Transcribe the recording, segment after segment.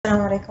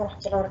Assalamu alaikum wa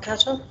rahmatullahi wa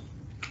barakatuh.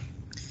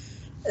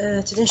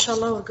 Today,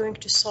 inshallah, we're going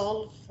to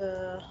solve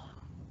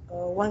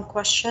one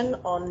question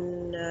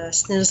on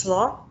Snell's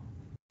law.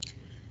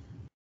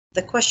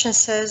 The question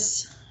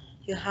says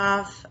you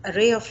have a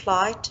ray of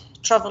light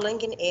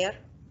traveling in air,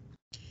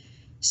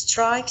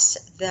 strikes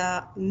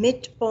the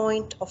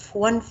midpoint of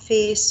one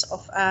face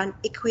of an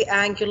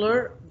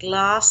equiangular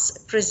glass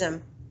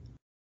prism.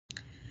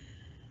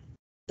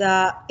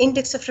 The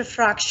index of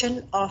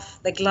refraction of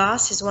the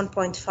glass is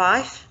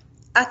 1.5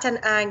 at an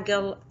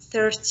angle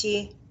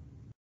 30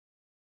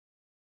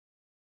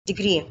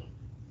 degrees.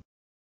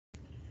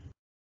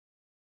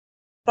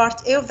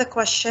 Part A of the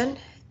question,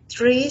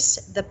 trace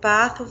the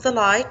path of the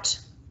light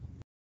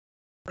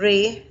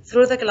ray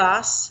through the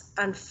glass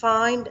and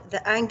find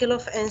the angle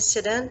of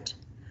incidence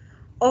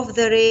of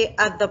the ray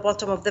at the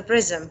bottom of the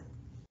prism.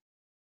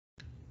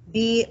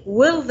 B,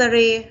 will the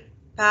ray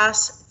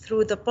pass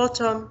through the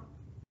bottom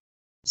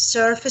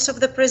surface of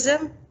the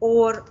prism,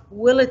 or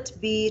will it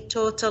be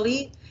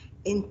totally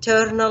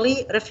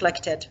internally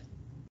reflected?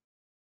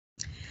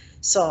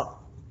 So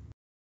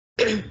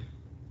there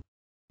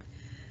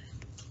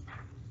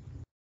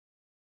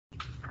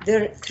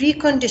are three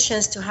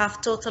conditions to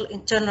have total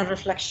internal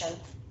reflection.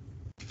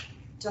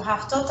 To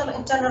have total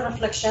internal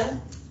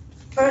reflection,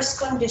 first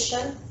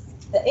condition,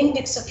 the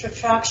index of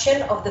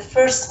refraction of the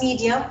first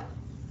medium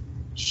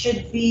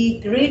should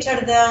be greater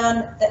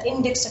than the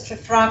index of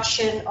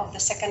refraction of the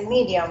second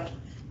medium.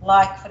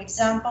 Like, for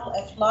example,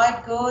 if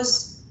light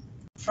goes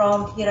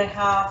from here, I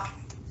have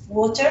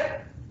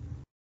water,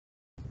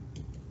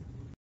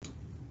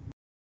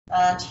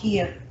 and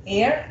here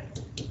air.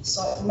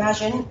 So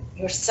imagine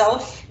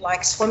yourself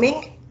like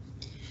swimming,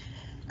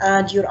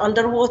 and you're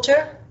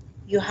underwater.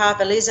 You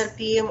have a laser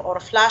beam or a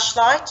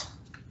flashlight,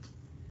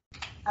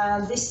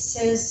 and this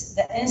is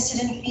the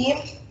incident beam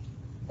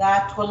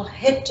that will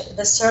hit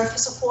the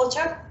surface of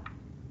water.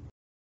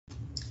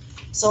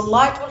 So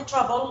light will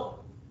travel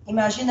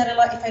imaginary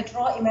line. If I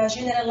draw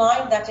imaginary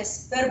line that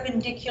is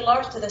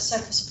perpendicular to the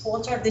surface of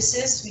water, this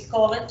is, we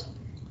call it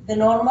the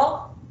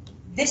normal.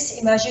 This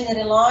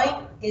imaginary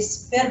line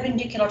is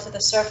perpendicular to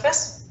the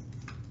surface.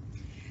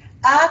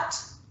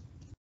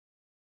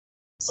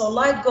 So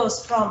light goes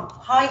from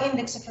high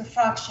index of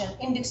refraction.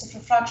 Index of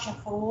refraction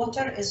for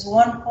water is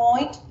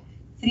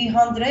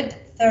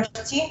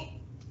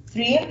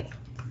 1.333.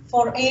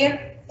 For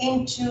air,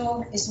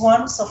 into is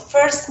 1. So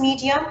first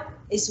medium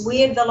is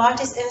where the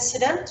light is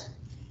incident.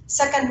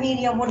 Second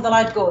medium where the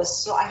light goes.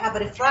 So I have a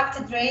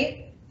refracted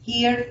ray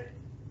here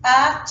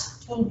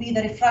will be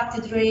the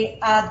refracted ray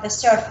at the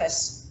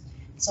surface.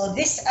 So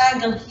this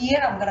angle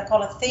here, I'm going to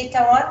call it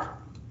θ1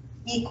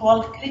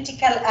 equal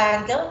critical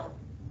angle.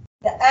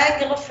 The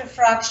angle of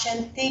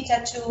refraction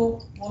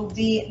θ2 will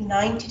be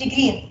 90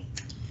 degrees.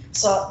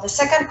 So the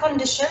second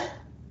condition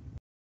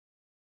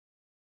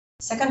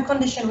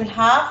will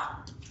have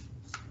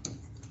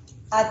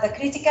at the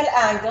critical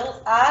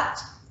angle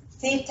at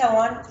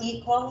θ1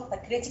 equal the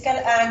critical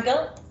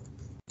angle,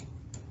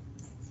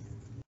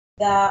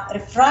 the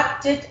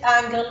refracted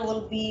angle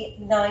will be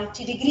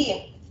 90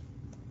 degrees.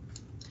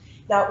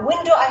 Now,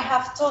 when do I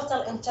have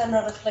total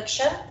internal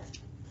reflection?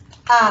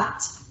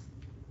 At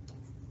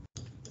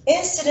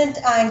incident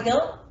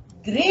angle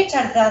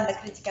greater than the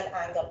critical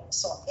angle.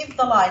 So if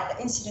the light,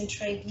 the incident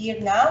ray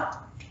here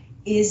now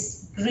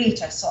is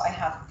greater, so I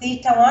have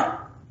θ1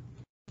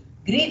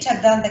 greater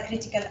than the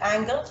critical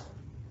angle,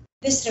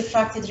 this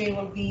refracted ray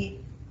will be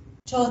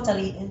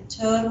totally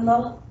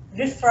internal,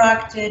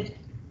 refracted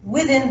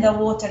within the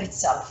water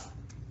itself.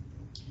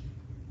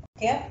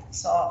 Okay,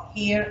 so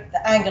here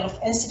the angle of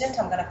incident,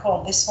 I'm going to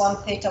call this one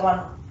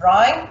θ1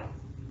 prime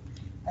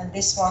and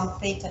this one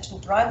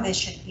θ2 prime. They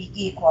should be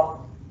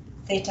equal.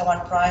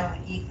 θ1 prime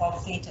will equal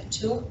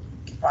θ2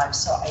 prime.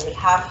 So I will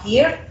have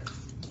here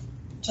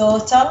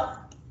total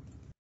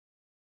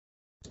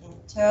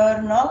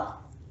internal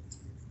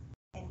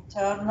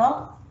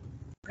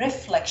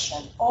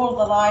reflection. All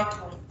the light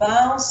will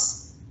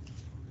bounce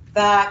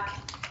back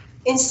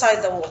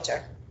inside the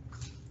water.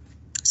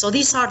 So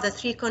these are the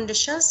three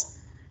conditions.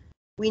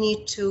 We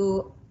need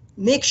to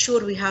make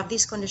sure we have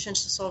these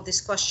conditions to solve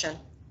this question.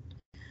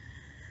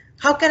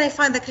 How can I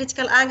find the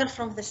critical angle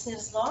from the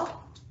Snell's law?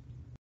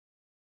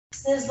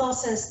 Snell's law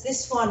says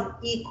this one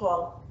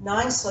equal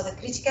 9, so the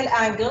critical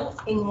angle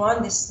in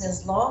 1, this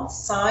Snell's law,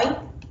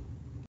 sine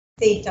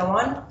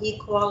θ1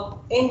 equal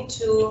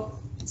into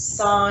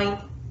sine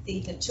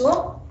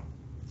θ2.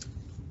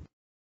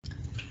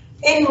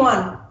 In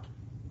 1,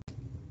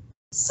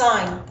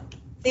 sine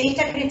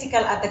theta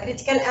critical at the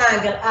critical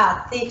angle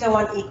at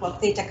θ1 equal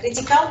theta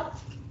critical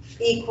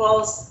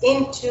equals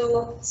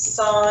into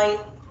sine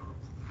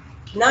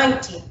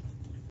 90,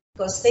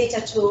 because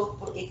θ2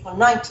 will equal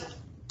 90.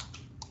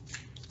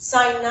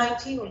 Sine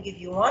 90 will give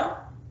you 1.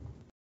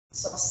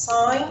 So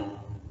sine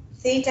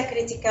theta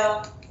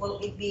critical will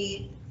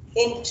be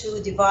into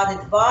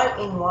divided by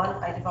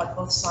n1. I divide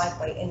both sides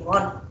by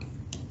n1.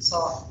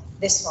 So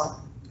this one.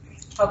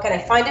 How can I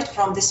find it?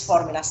 From this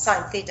formula.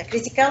 Sine theta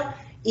critical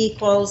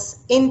equals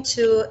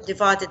into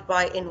divided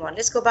by n1.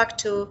 Let's go back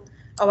to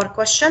our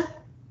question.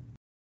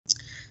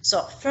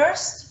 So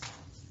first,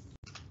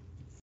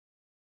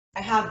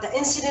 I have the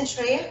incident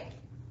ray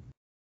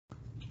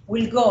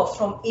will go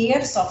from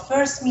air. So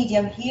first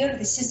medium here,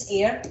 this is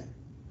air,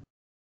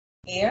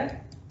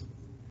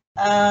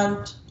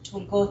 and it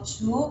will go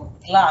to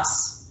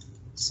glass.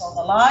 So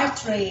the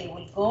light ray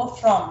will go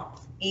from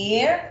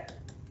air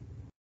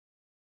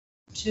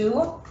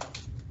to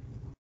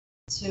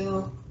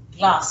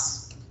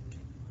glass.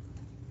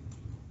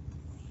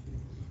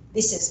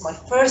 This is my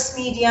first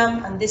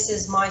medium and this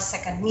is my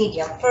second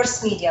medium.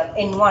 First medium,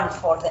 N1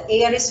 for the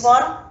air is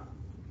 1,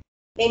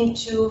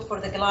 N2 for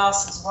the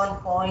glass is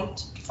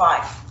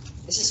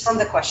 1.5. This is from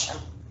the question.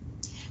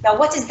 Now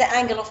what is the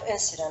angle of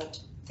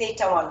incident?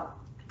 Theta 1.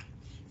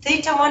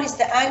 Theta 1 is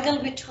the angle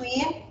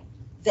between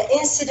the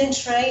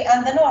incident ray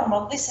and the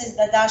normal. This is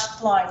the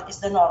dashed line, is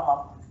the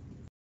normal.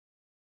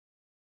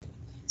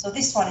 So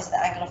this one is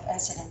the angle of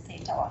incident,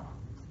 theta 1.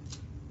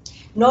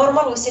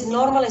 Normal, we said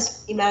normal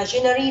is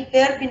imaginary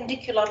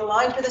perpendicular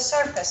line to the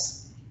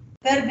surface.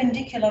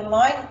 Perpendicular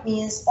line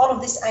means all of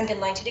this angle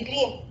 90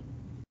 degrees.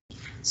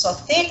 So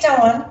theta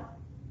 1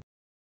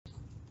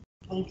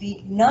 will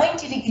be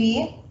 90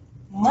 degrees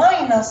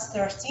minus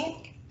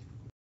 30,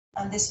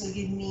 and this will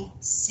give me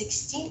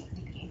 60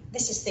 degrees.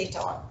 This is theta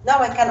 1. Now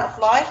I can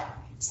apply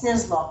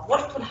Snell's law.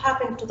 What will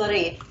happen to the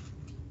ray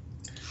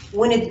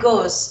when it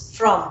goes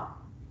from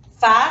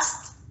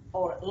fast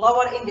or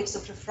lower index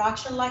of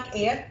refraction like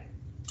air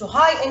to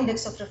high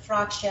index of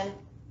refraction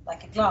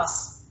like a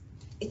glass?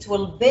 It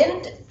will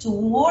bend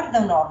toward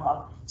the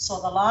normal, so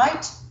the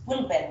light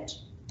will bend.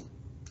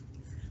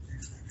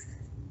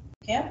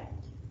 Okay,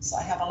 so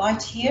I have a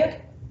light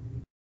here,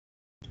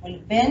 it will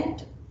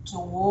bend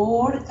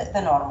toward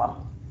the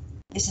normal.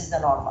 This is the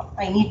normal.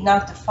 I need now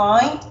to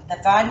find the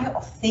value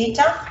of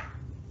theta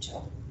 2.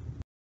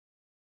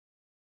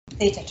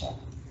 Theta 2.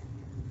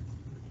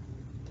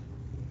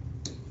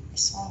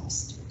 This one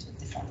is two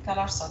different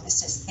colors, so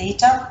this is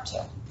theta 2.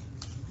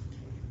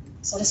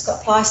 So let's go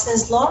apply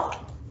Snell's law.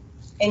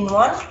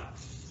 N1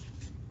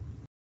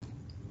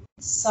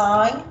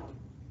 sine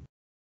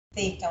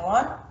theta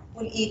 1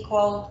 will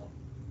equal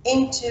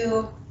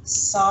N2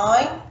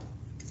 sine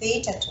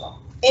theta 2.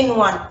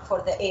 N1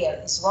 for the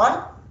air is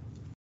 1,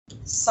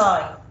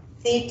 sine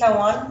theta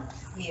 1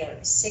 here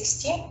is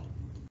 60,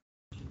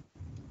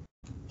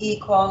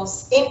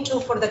 equals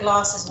N2 for the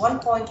glass is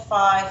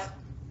 1.5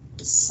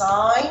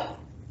 sine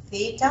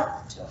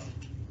theta 2.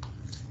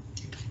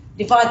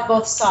 Divide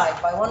both sides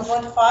by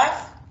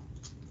 1.5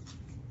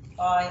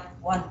 by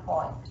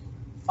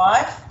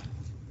 1.5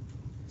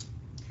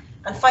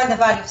 and find the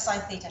value of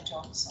sine theta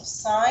 2. So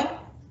sine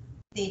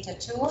theta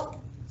 2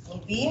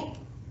 will be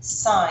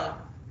sine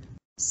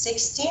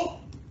 60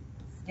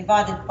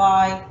 divided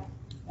by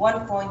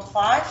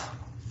 1.5.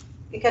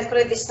 If you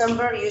calculate this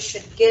number, you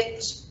should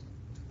get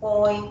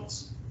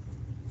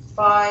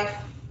 0.57.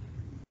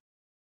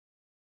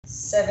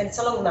 It's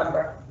a long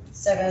number,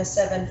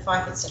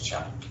 775,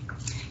 etc.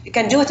 You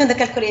can do it in the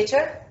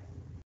calculator.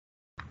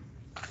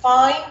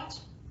 Find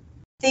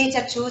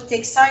theta 2,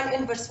 take sine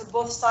inverse for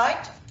both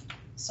sides.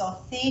 So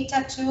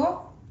theta 2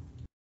 will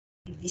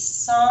be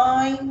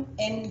sine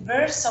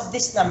inverse of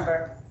this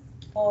number,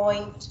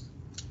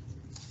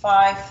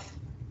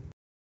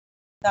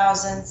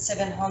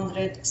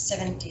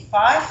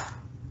 0.5775,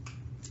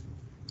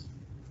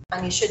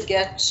 and you should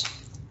get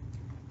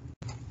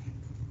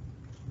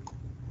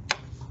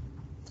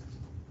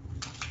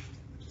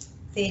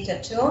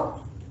theta 2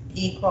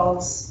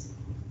 equals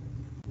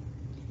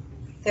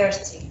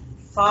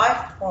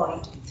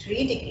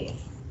 35.3 degrees.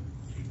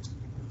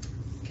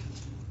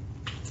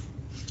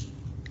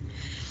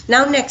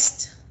 Now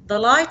next, the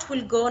light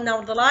will go,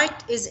 now the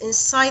light is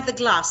inside the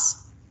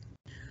glass.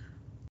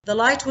 The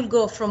light will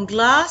go from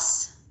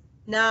glass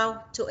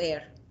now to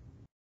air.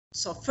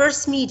 So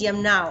first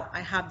medium now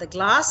I have the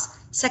glass,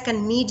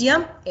 second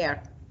medium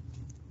air.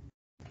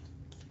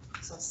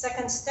 So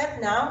second step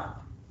now,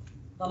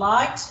 the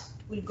light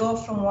will go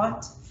from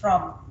what?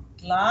 From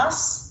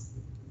glass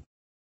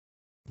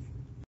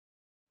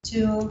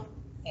to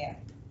air.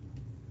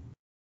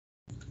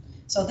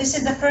 So this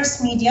is the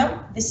first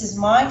medium, this is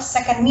my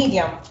second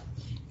medium.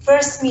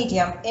 First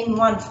medium,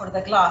 N1 for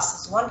the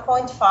glass is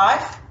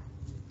 1.5.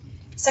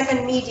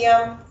 Second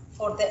medium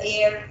for the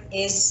air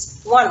is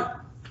 1.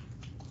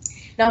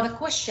 Now the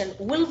question,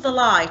 will the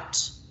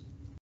light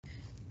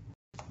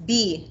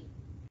be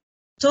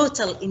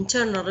total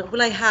internal,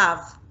 will I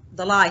have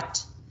the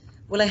light,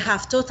 will I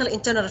have total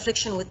internal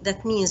reflection? With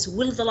that means,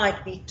 will the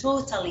light be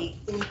totally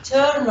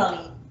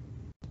internally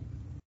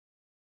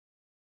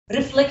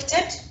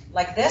reflected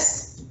like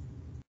this,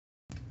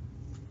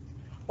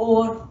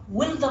 or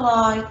will the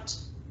light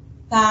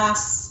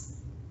pass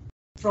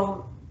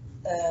from,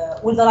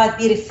 will the light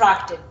be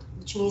refracted,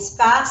 which means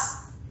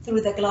pass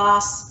through the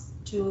glass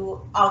to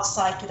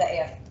outside to the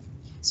air?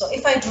 So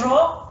if I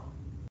draw,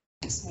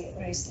 let me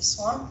erase this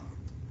one,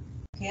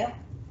 okay,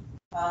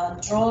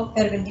 and draw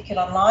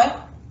perpendicular line.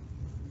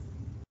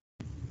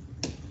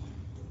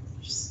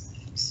 Just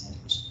fix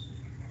it.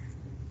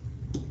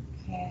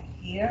 Okay,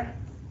 here.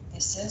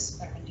 This is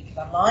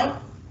perpendicular line.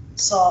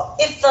 So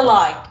if the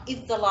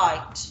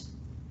light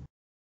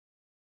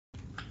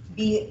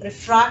be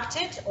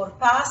refracted or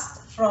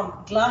passed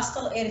from glass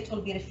to air, it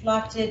will be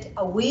reflected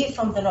away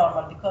from the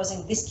normal, because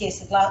in this case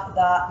the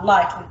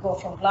light will go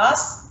from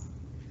glass,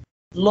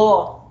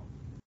 low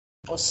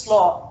or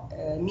slow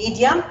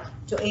medium,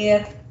 to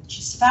air, which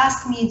is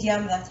fast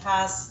medium that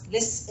has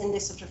less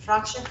index of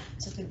refraction,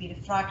 so it will be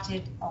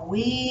refracted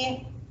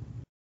away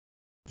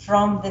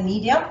from the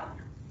medium.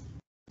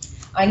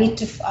 I need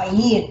to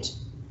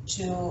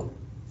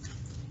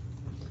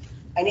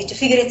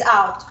figure it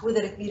out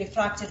whether it be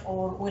refracted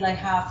or will I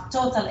have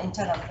total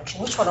internal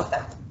reflection. Which one of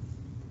them?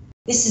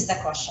 This is the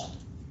question.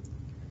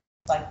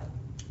 Like,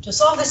 to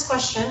solve this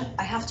question,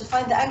 I have to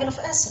find the angle of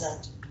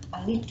incident.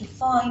 I need to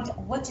find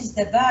what is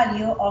the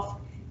value of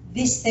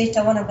this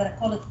theta 1. I'm going to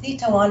call it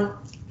theta 1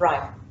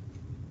 prime.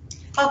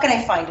 How can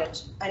I find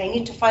it? And I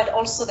need to find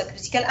also the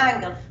critical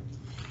angle.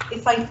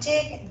 If I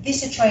take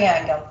this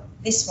triangle,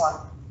 this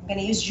one, I'm going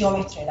to use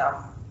geometry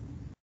now.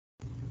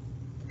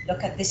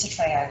 Look at this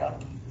triangle.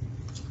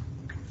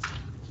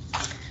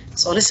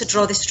 So let's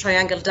draw this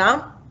triangle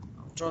down.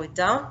 I'll draw it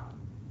down.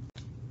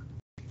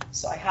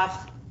 So I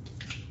have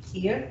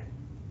here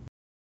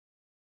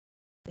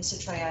this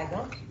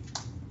triangle.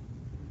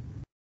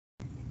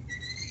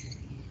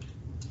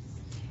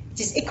 It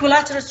is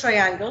equilateral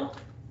triangle.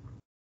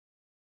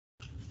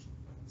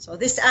 So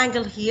this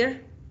angle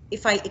here,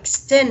 if I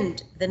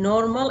extend the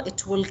normal,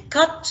 it will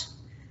cut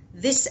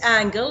this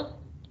angle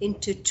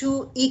into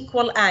two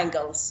equal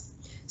angles.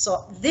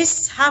 So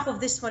this half of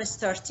this one is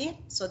 30.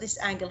 So this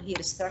angle here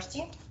is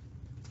 30.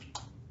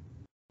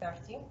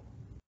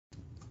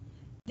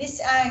 This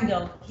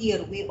angle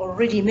here, we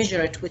already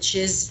measured it, which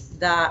is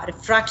the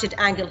refracted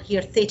angle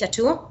here, theta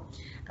 2.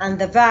 And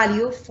the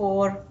value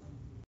for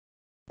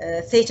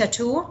theta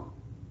 2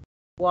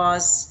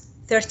 was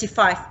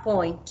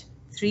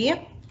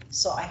 35.3.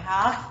 So I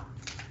have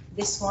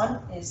this one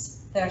is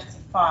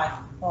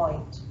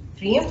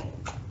 35.3.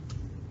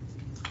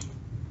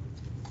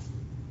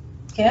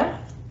 Okay.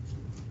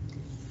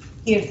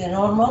 Here the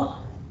normal,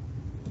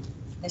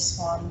 this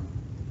one,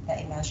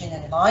 the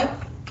imaginary line.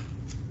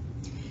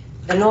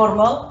 The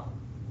normal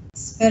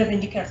is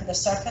perpendicular to the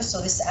surface, so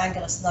this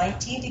angle is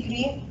 90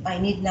 degrees. I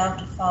need now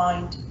to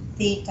find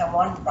theta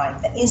 1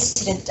 prime, the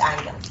incident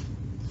angle.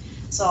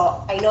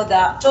 So I know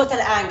the total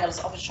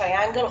angles of a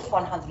triangle of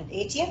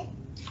 180.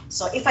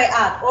 So if I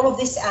add all of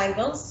these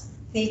angles,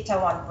 theta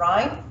 1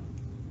 prime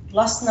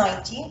plus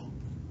 90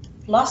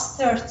 plus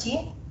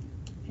 30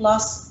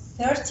 plus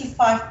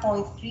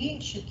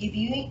 35.3 should give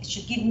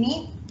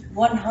me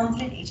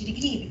 180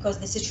 degrees, because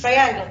this is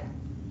triangle.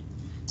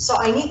 So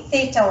I need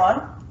theta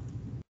 1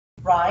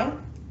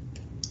 prime,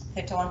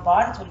 theta 1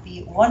 bar, it will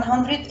be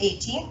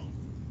 180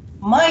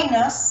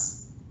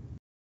 minus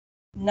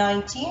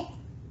 90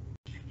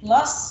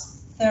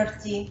 plus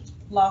 30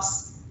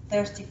 plus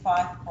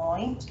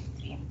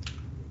 35.3.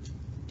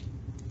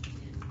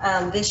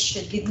 And this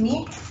should give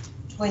me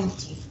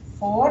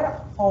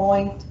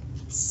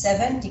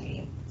 24.7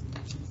 degrees.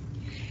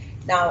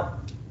 Now,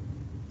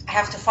 I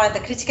have to find the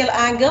critical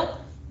angle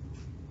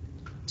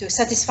to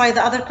satisfy the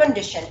other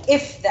condition.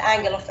 If the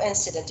angle of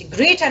incident is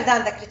greater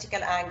than the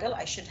critical angle,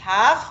 I should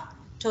have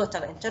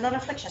total internal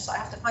reflection. So I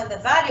have to find the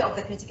value of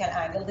the critical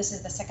angle. This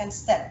is the second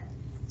step.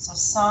 So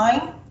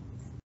sine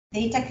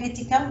theta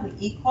critical will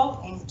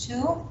equal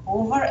n2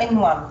 over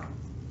n1.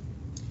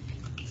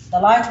 The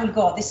light will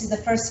go. This is the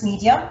first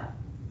medium.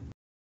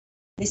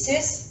 This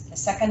is the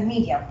second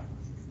medium.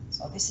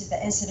 So this is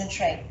the incident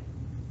ray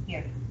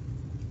here.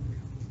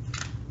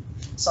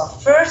 So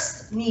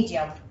first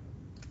medium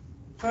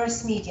for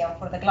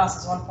the glass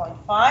is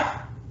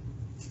 1.5.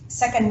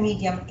 Second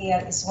medium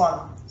air is 1.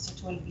 So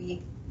it will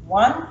be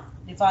 1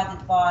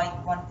 divided by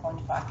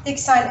 1.5. Take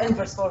sine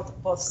inverse for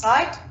both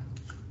sides.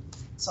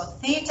 So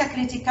theta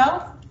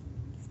critical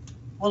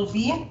will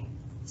be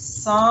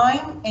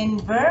sine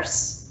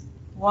inverse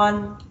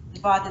 1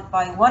 divided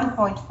by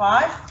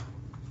 1.5.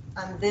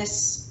 And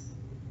this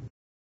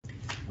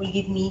will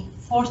give me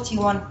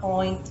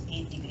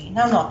 41.8 degrees.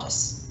 Now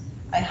notice,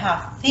 I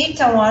have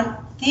theta 1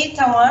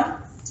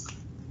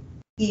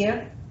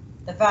 here,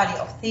 the value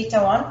of theta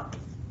 1,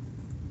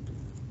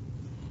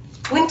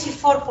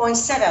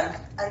 24.7,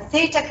 and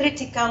theta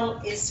critical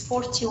is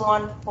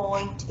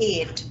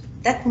 41.8.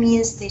 That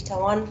means theta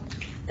 1,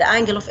 the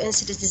angle of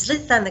incidence is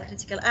less than the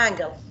critical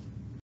angle.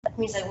 That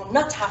means I will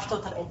not have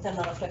total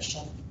internal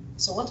reflection.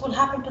 So what will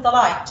happen to the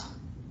light?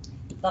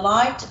 The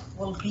light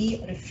will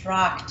be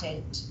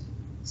refracted.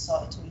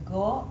 So it will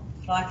go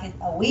refracted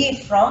away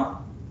from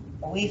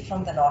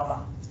the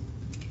normal.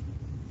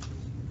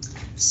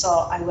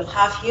 So I will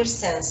have here,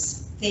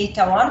 since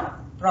theta 1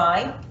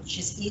 prime, which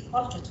is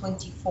equal to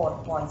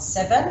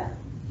 24.7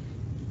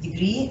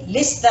 degree,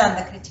 less than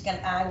the critical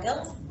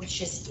angle, which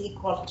is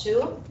equal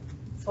to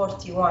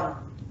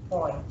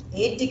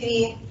 41.8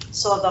 degree.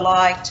 So the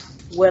light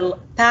will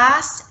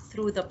pass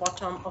through the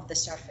bottom of the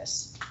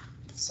surface.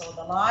 So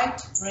the light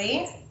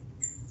ray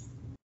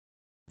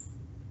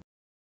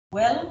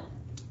will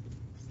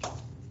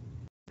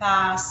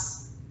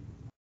pass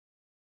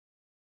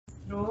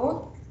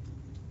through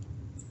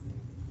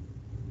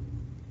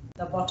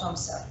the bottom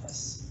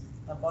surface.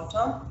 The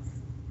bottom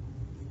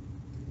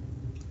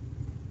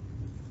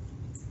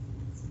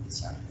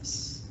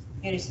surface.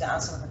 Here is the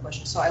answer of the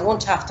question. So I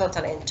won't have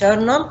total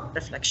internal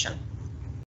reflection.